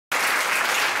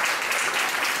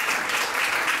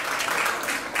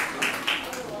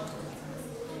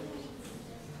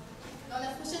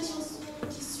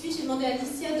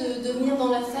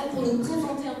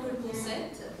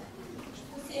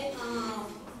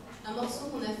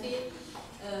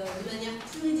de manière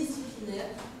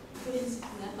pluridisciplinaire,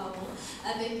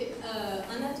 avec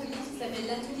un atelier qui s'appelle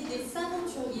l'atelier des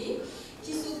Savanturiers,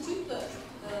 qui s'occupe,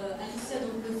 Alicia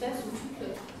Lefebvre s'occupe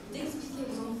d'expliquer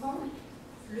aux enfants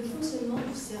le fonctionnement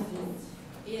du cerveau.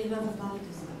 Et elle va vous parler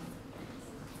de ça.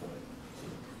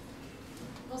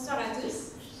 Bonsoir à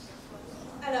tous.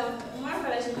 Alors, moi,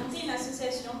 voilà, j'ai monté une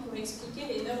association pour expliquer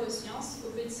les neurosciences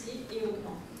aux petits et aux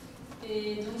grands.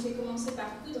 Et donc, j'ai commencé par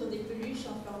coudre des peluches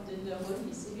en forme de neurones,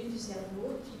 les cellules du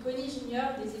cerveau. Puis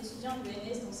Cogni'Junior, des étudiants de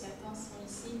l'ENS, dont certains sont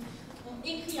ici, ont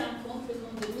écrit un conte, le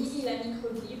conte de Mimi la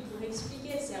Microglie, pour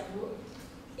expliquer le cerveau.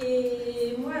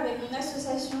 Et moi, avec mon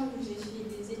association, où j'ai fait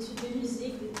des études de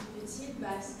musique depuis petite,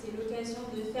 c'était l'occasion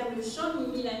de faire le chant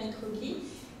Mimi la Microglie.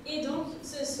 Et donc,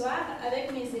 ce soir,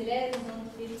 avec mes élèves,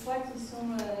 donc les trois qui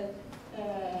sont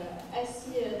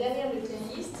assis derrière le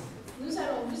pianiste, nous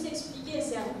allons vous expliquer le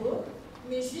cerveau,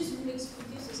 mais juste vous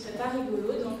l'expliquer, ce serait pas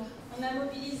rigolo. Donc, on a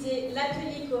mobilisé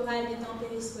l'atelier chorale des Temps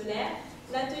Périscolaires,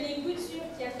 l'atelier couture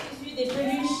qui a cousu des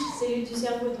peluches, cellules du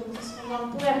cerveau, donc qui seront dans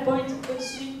le PowerPoint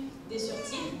au-dessus des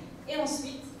surtitres. Et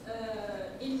ensuite,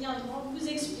 ils viendront vous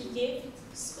expliquer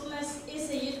ce qu'on a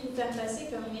essayé de vous faire passer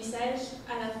comme message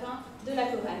à la fin de la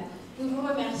chorale. Nous vous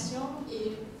remercions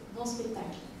et bon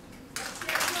spectacle.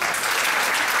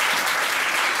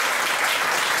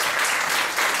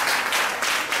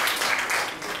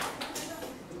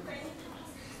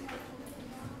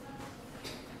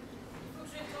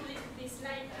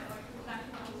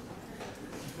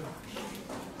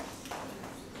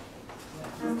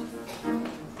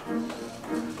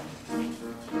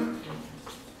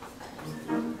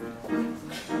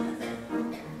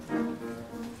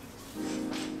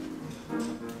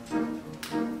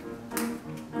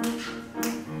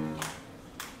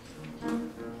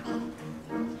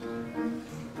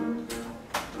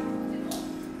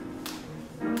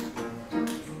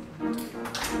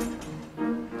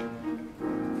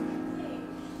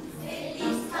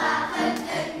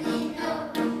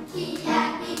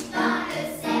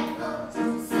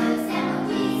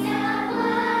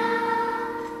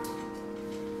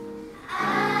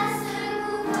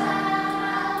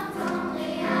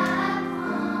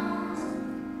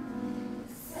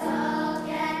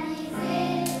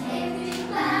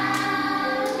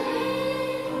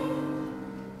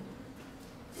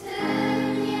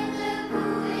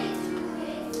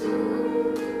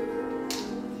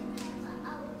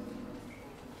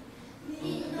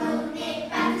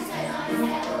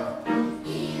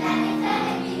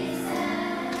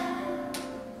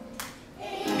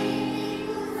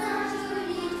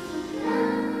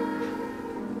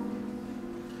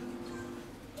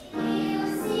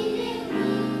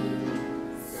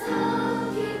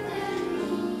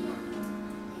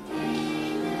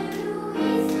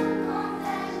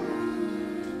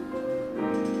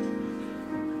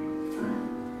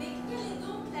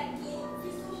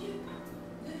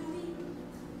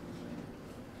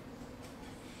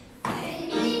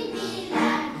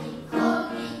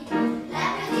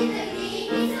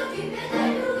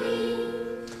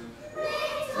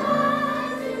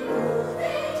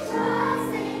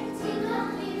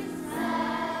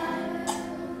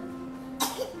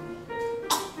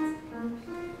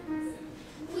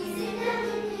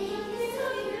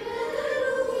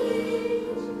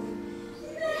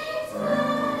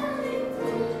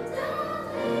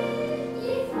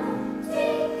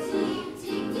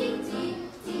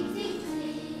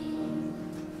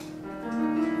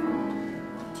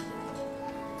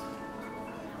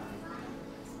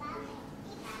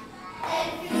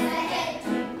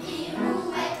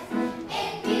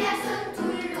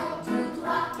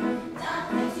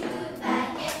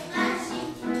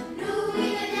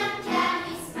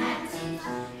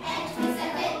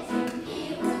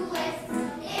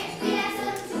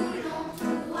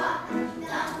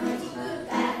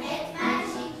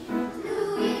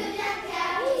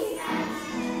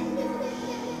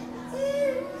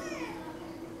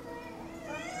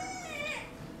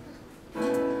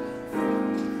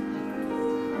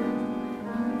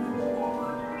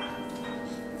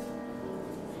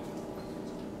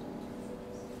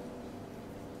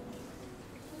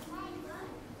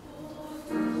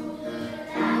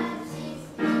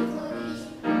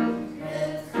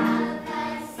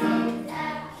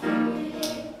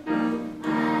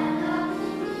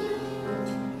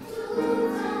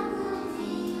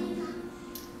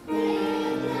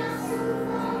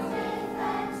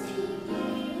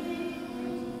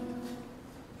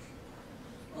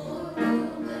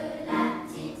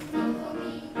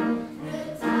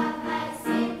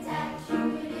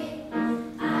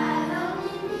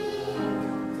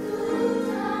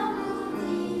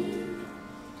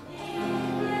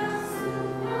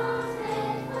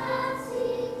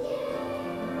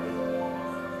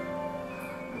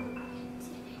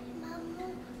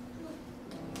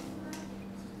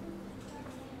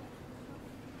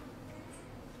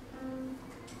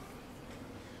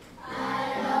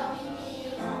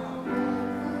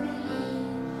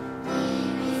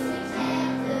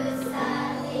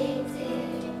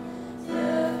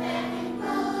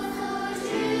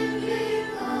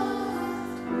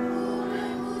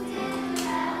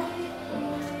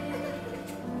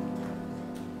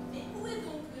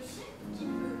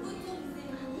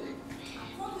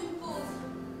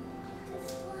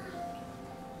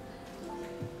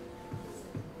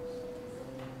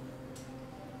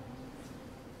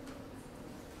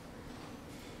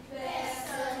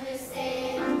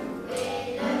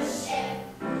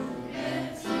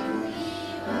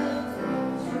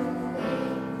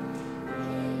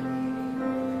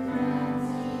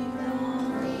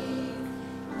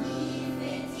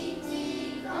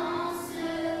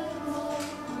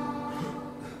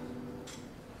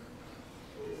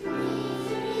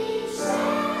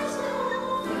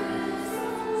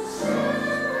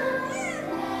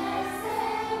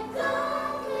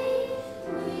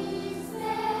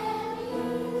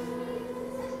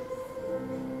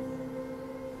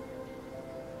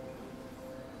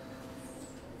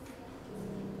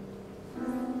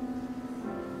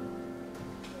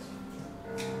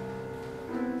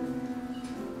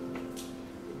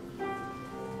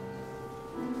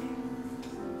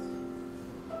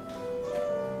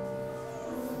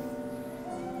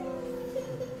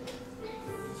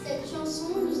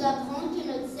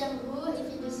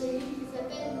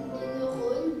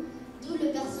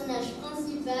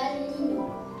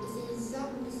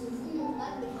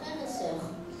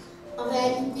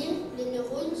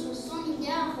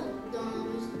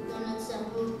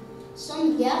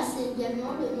 c'est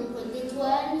également le nombre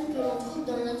d'étoiles que l'on trouve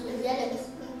dans notre Via Lactée.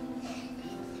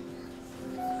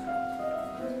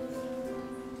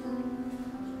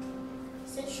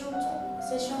 Cette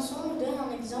chanson nous donne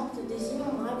un exemple des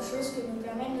innombrables choses que nous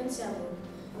permet notre cerveau.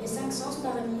 Les 5 sens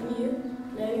parmi mieux,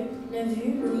 la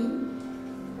vue, l'ouïe,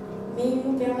 mais il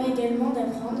nous permet également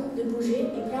d'apprendre, de bouger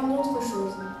et plein d'autres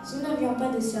choses. Si nous n'avions pas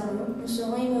de cerveau, nous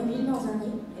serions immobiles dans un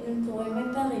lit et nous ne pourrions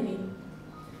même pas rêver.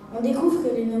 On découvre que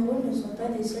les neurones ne sont pas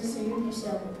des seules cellules du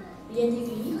cerveau. Il y a des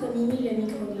glies, comme Mimi la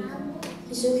Microglie,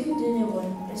 qui s'occupent des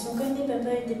neurones. Elles sont comme des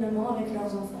papas et des mamans avec leurs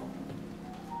enfants.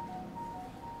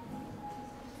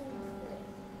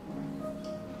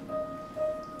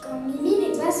 Quand Mimi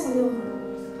nettoie son neurone,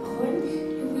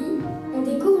 Louis, on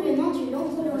découvre le nom du long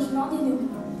prolongement des neurones,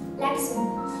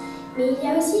 l'axone. Mais il y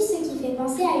a aussi ce qui fait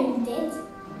penser à une tête.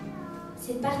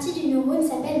 Cette partie du neurone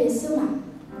s'appelle le soma.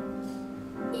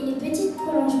 Et les petits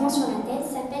prolongements sur la tête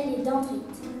s'appellent les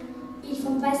dendrites. Ils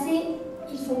font penser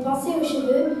aux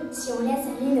cheveux si on laisse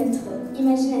aller notre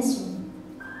imagination.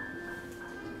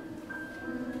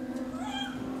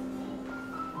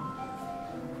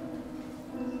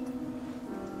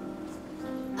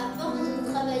 À force de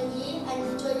travailler à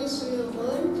nettoyer son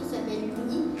neurone, qui s'appelle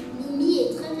Louis, Mimi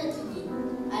est très fatiguée.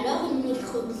 Alors une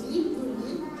microglie pour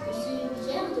lui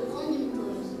suggère de prendre une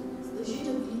pause, le jus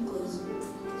de glucose.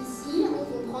 Ici, on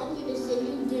comprend que les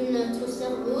cellules de notre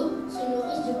cerveau se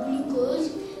nourrissent de glucose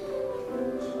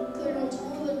que l'on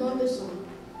trouve dans le sang.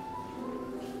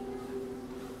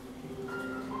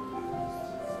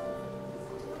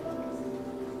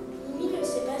 Mimi ne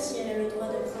sait pas si elle a le droit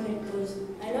de prendre une pause.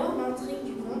 Alors l'intrigue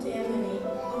du conte est amenée.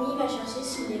 Mimi va chercher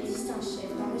s'il existe un chef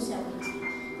dans le service,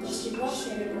 pour savoir si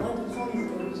elle a le droit de prendre une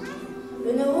pause.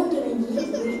 Le neurone de Mimi,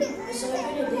 Louis, ne saurait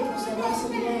pas l'aider pour savoir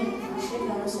s'il y a un chef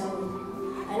dans le cerveau.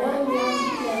 Alors il lui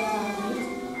indique la dendrite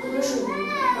ou le cheveu,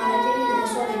 par laquelle il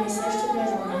reçoit des messages toute la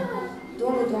journée,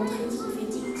 dont le dendrite qui fait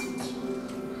tic-tic.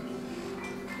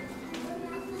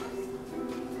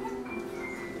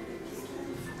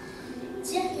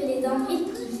 Dire que les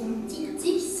dendrites qui font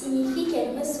tic-tic signifie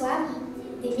qu'elles reçoivent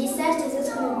des messages des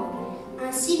autres neurones.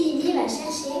 Ainsi, Mimi va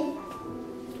chercher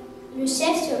le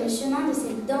chef sur le chemin de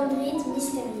cette dendrite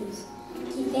mystérieuse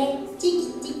qui fait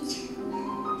tic-tic.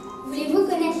 Voulez-vous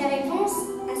connaître la réponse,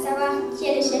 à savoir qui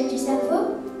est le chef du cerveau?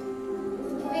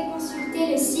 Vous pouvez consulter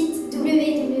le site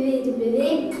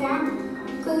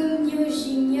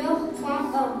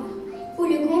www.cogni'Junior.org où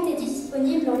le compte est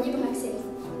disponible en libre accès.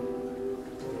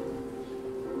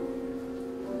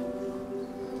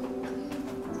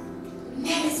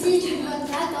 Merci de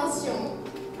votre attention.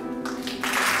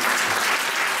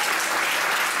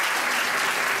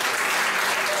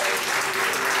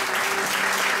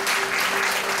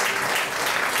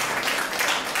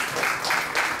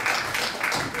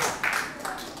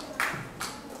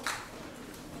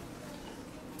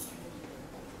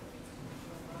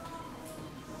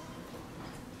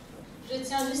 Je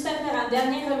tiens juste à faire un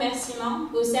dernier remerciement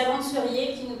aux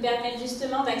Savanturiers qui nous permettent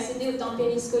justement d'accéder au temps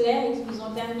périscolaire et qui nous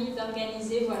ont permis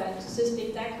d'organiser tout ce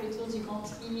spectacle autour du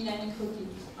conte Mimi la Microglie.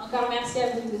 Encore merci à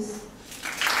vous tous.